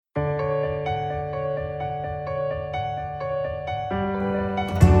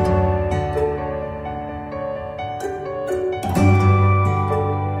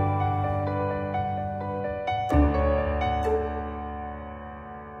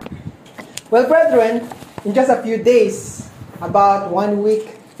Well, brethren, in just a few days, about 1 week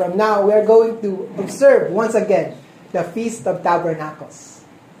from now, we are going to observe once again the Feast of Tabernacles.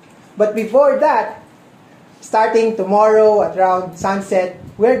 But before that, starting tomorrow at around sunset,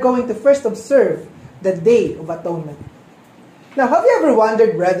 we are going to first observe the Day of Atonement. Now, have you ever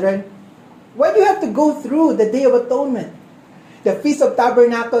wondered, brethren, why do you have to go through the Day of Atonement? The Feast of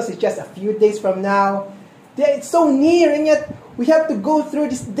Tabernacles is just a few days from now. It's so near, and yet we have to go through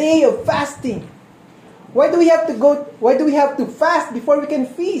this day of fasting. Why do we have to fast before we can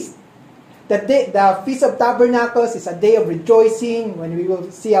feast? The Feast of Tabernacles is a day of rejoicing when we will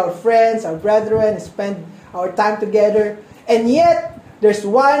see our friends, our brethren, and spend our time together. And yet, there's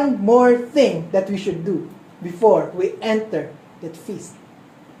one more thing that we should do before we enter that feast.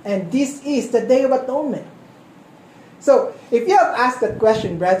 And this is the Day of Atonement. So, if you have asked that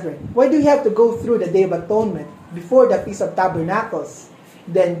question, brethren, why do you have to go through the Day of Atonement before the Feast of Tabernacles?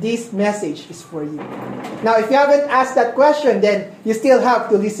 Then this message is for you. Now, if you haven't asked that question, then you still have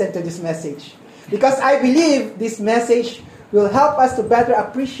to listen to this message. Because I believe this message will help us to better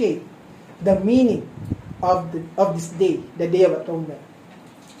appreciate the meaning of this day, the Day of Atonement.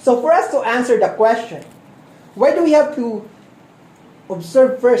 So for us to answer the question, why do we have to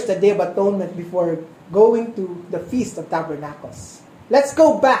observe first the Day of Atonement before going to the Feast of Tabernacles? Let's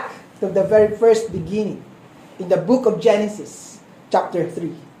go back to the very first beginning in the book of Genesis, chapter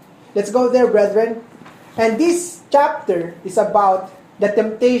 3. Let's go there, brethren. And this chapter is about the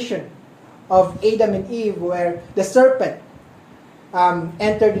temptation of Adam and Eve, where the serpent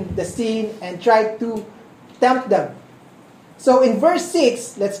entered into the scene and tried to tempt them. So in verse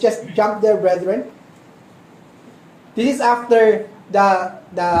 6, let's just jump there, brethren. This is after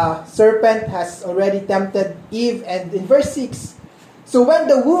the serpent has already tempted Eve. And in verse 6, so when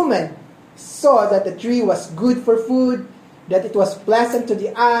the woman saw that the tree was good for food, that it was pleasant to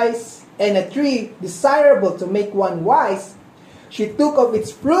the eyes, and a tree desirable to make one wise, she took of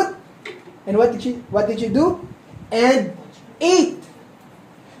its fruit, and what did she do? And ate.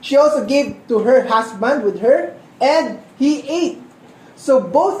 She also gave to her husband with her, and he ate. So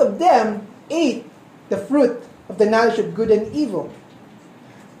both of them ate the fruit of the knowledge of good and evil.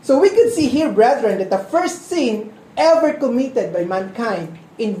 So we could see here, brethren, that the first sin ever committed by mankind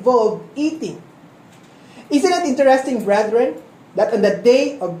involved eating. Isn't it interesting, brethren, that on the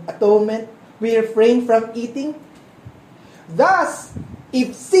Day of Atonement, we refrain from eating? Thus,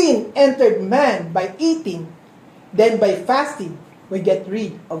 if sin entered man by eating, then by fasting, we get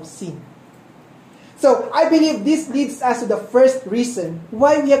rid of sin. So, I believe this leads us to the first reason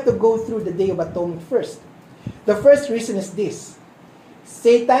why we have to go through the Day of Atonement first. The first reason is this: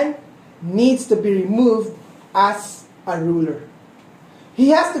 Satan needs to be removed as a ruler. He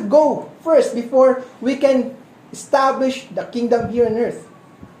has to go first before we can establish the kingdom here on earth.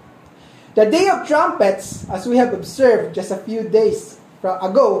 The Day of Trumpets, as we have observed just a few days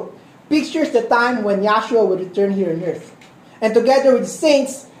ago, pictures the time when Yahshua will return here on earth. And together with the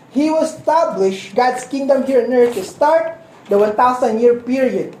saints, He will establish God's kingdom here on earth to start the 1,000-year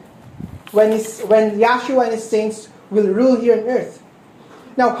period when Yahshua and His saints will rule here on earth.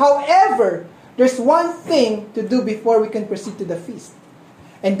 Now, however, there's one thing to do before we can proceed to the feast.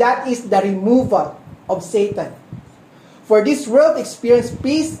 And that is the removal of Satan. For this world to experience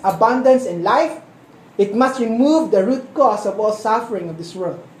peace, abundance, and life, it must remove the root cause of all suffering of this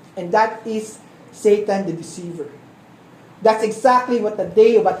world. And that is Satan the deceiver. That's exactly what the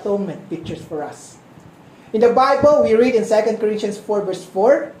Day of Atonement pictures for us. In the Bible, we read in 2 Corinthians 4 verse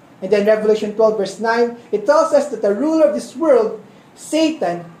 4, and then Revelation 12 verse 9, it tells us that the ruler of this world,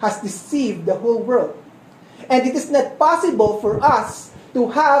 Satan, has deceived the whole world. And it is not possible for us to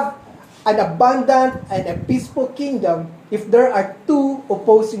have an abundant and a peaceful kingdom if there are two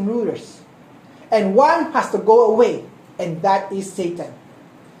opposing rulers. And one has to go away, and that is Satan.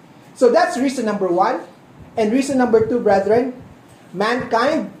 So that's reason number one. And reason number two, brethren,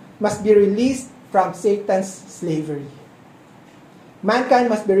 mankind must be released from Satan's slavery. Mankind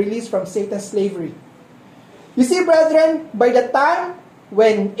must be released from Satan's slavery. You see, brethren, by the time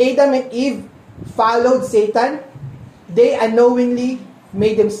when Adam and Eve followed Satan, they unknowingly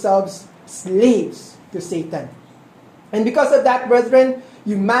made themselves slaves to Satan. And because of that, brethren,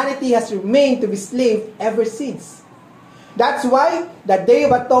 humanity has remained to be slave ever since. That's why the Day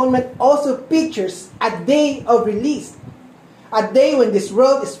of Atonement also pictures a day of release. A day when this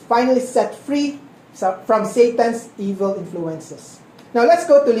world is finally set free from Satan's evil influences. Now let's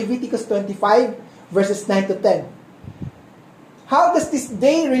go to Leviticus 25, verses 9 to 10. How does this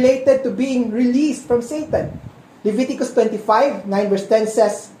day related to being released from Satan? Leviticus 25, 9 verse 10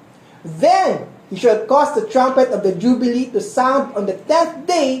 says, Then You shall cause the trumpet of the Jubilee to sound on the 10th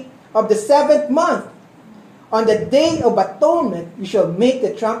day of the 7th month. On the day of atonement, you shall make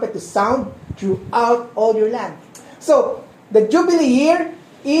the trumpet to sound throughout all your land. So, the Jubilee year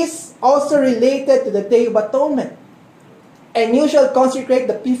is also related to the Day of Atonement. And you shall consecrate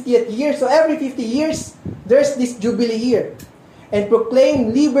the 50th year. So every 50 years, there's this Jubilee year. And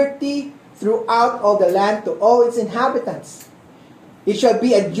proclaim liberty throughout all the land to all its inhabitants. It shall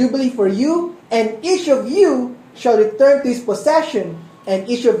be a Jubilee for you, and each of you shall return to his possession, and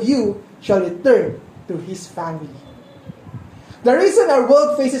each of you shall return to his family. The reason our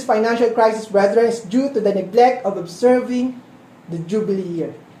world faces financial crisis, brethren, is due to the neglect of observing the Jubilee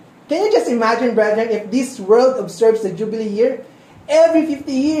year. Can you just imagine, brethren, if this world observes the Jubilee year? Every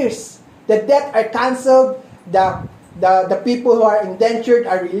 50 years, the debt are cancelled, the people who are indentured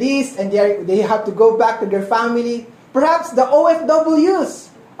are released, and they have to go back to their family. Perhaps the OFWs,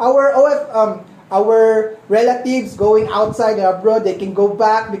 our relatives going outside and abroad, they can go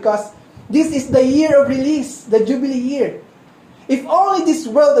back because this is the year of release, the Jubilee year. If only this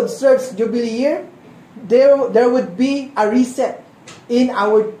world observes Jubilee year, there would be a reset in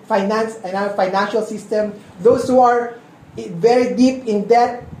our finance and our financial system. Those who are very deep in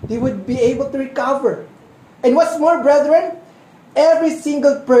debt, they would be able to recover. And what's more, brethren, every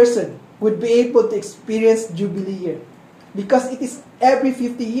single person would be able to experience Jubilee year because it is every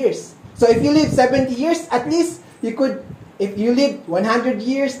 50 years. So if you live 70 years, at least you could, if you live 100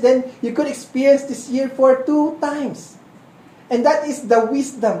 years, then you could experience this year for 2 times. And that is the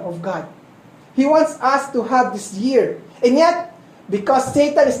wisdom of God. He wants us to have this year. And yet, because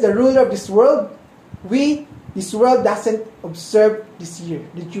Satan is the ruler of this world, this world doesn't observe this year,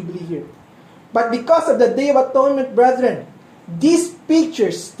 the Jubilee year. But because of the Day of Atonement, brethren, this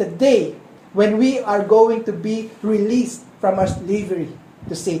pictures the day when we are going to be released from our slavery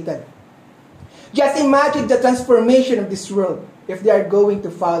to Satan. Just imagine the transformation of this world if they are going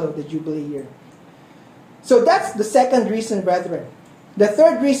to follow the Jubilee year. So that's the second reason, brethren. The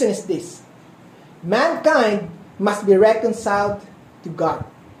third reason is this. Mankind must be reconciled to God.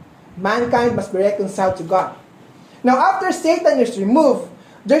 Mankind must be reconciled to God. Now, after Satan is removed,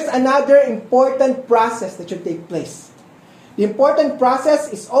 there's another important process that should take place. The important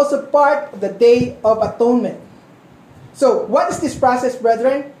process is also part of the Day of Atonement. So, what is this process,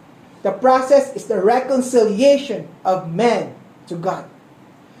 brethren? The process is the reconciliation of man to God.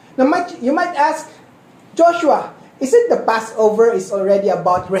 Now, you might ask, Joshua, isn't the Passover is already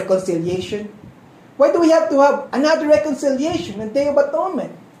about reconciliation? Why do we have to have another reconciliation on Day of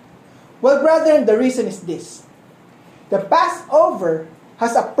Atonement? Well, brethren, the reason is this. The Passover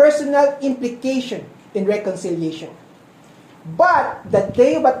has a personal implication in reconciliation. But the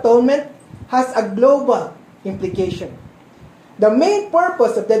Day of Atonement has a global implication. The main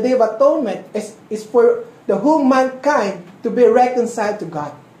purpose of the Day of Atonement is for the whole mankind to be reconciled to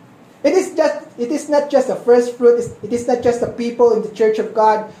God. It is not just the first fruit, it is not just the people in the Church of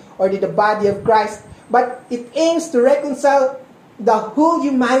God or the body of Christ, but it aims to reconcile the whole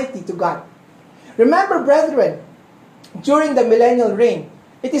humanity to God. Remember, brethren, during the millennial reign,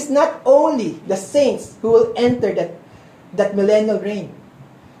 it is not only the saints who will enter that millennial reign.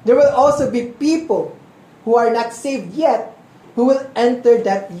 There will also be people who are not saved yet who will enter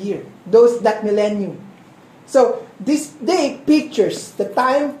that year, that millennium. So this day pictures the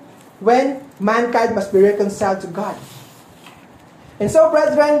time when mankind must be reconciled to God. And so,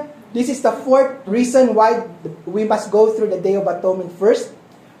 brethren, this is the fourth reason why we must go through the Day of Atonement first.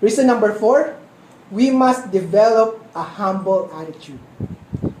 Reason number 4, we must develop a humble attitude.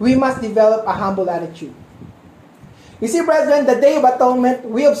 We must develop a humble attitude. You see, brethren, the Day of Atonement,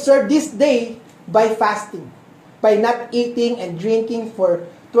 we observe this day by fasting, by not eating and drinking for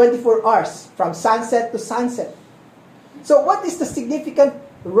 24 hours, from sunset to sunset. So what is the significant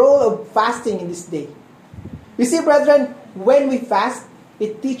role of fasting in this day? You see, brethren, when we fast,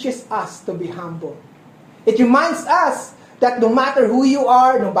 it teaches us to be humble. It reminds us that no matter who you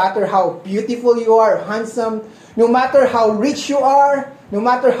are, no matter how beautiful you are, handsome, no matter how rich you are, no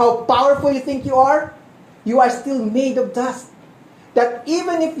matter how powerful you think you are still made of dust. That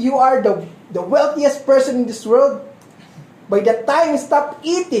even if you are the wealthiest person in this world, by the time you stop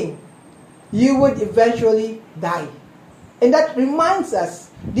eating, you would eventually die. And that reminds us,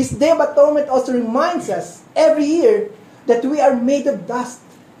 this Day of Atonement also reminds us every year that we are made of dust.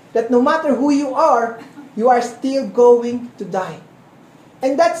 That no matter who you are still going to die.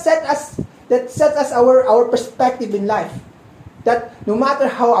 And that sets us our perspective in life. That no matter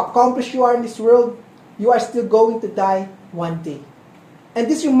how accomplished you are in this world, you are still going to die one day. And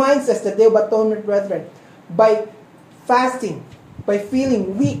this reminds us, the Day of Atonement, brethren, by fasting, by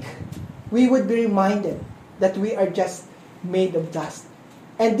feeling weak, we would be reminded that we are just made of dust.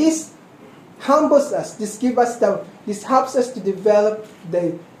 And this humbles us. This helps us to develop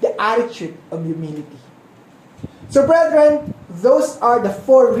the attitude of humility. So brethren, those are the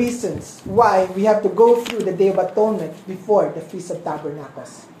 4 reasons why we have to go through the Day of Atonement before the Feast of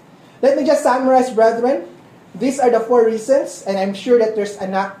Tabernacles. Let me just summarize, brethren. These are the 4 reasons, and I'm sure that there's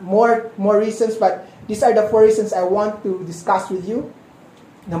more reasons, but these are the 4 reasons I want to discuss with you.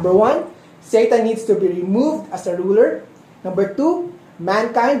 Number 1, Satan needs to be removed as a ruler. Number 2,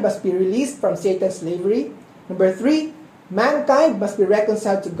 mankind must be released from Satan's slavery. Number 3, mankind must be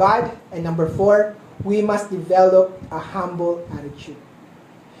reconciled to God. And number 4, we must develop a humble attitude.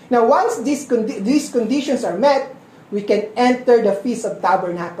 Now, once these conditions are met, we can enter the Feast of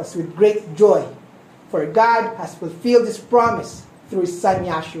Tabernacles with great joy, for God has fulfilled His promise through His Son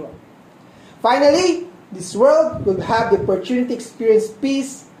Yahshua. Finally, this world will have the opportunity to experience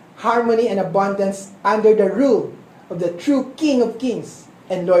peace, harmony, and abundance under the rule of the true King of Kings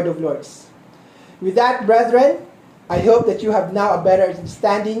and Lord of Lords. With that, brethren, I hope that you have now a better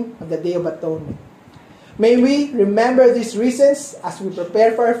understanding of the Day of Atonement. May we remember these reasons as we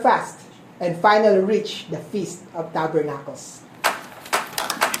prepare for our fast and finally reach the Feast of Tabernacles.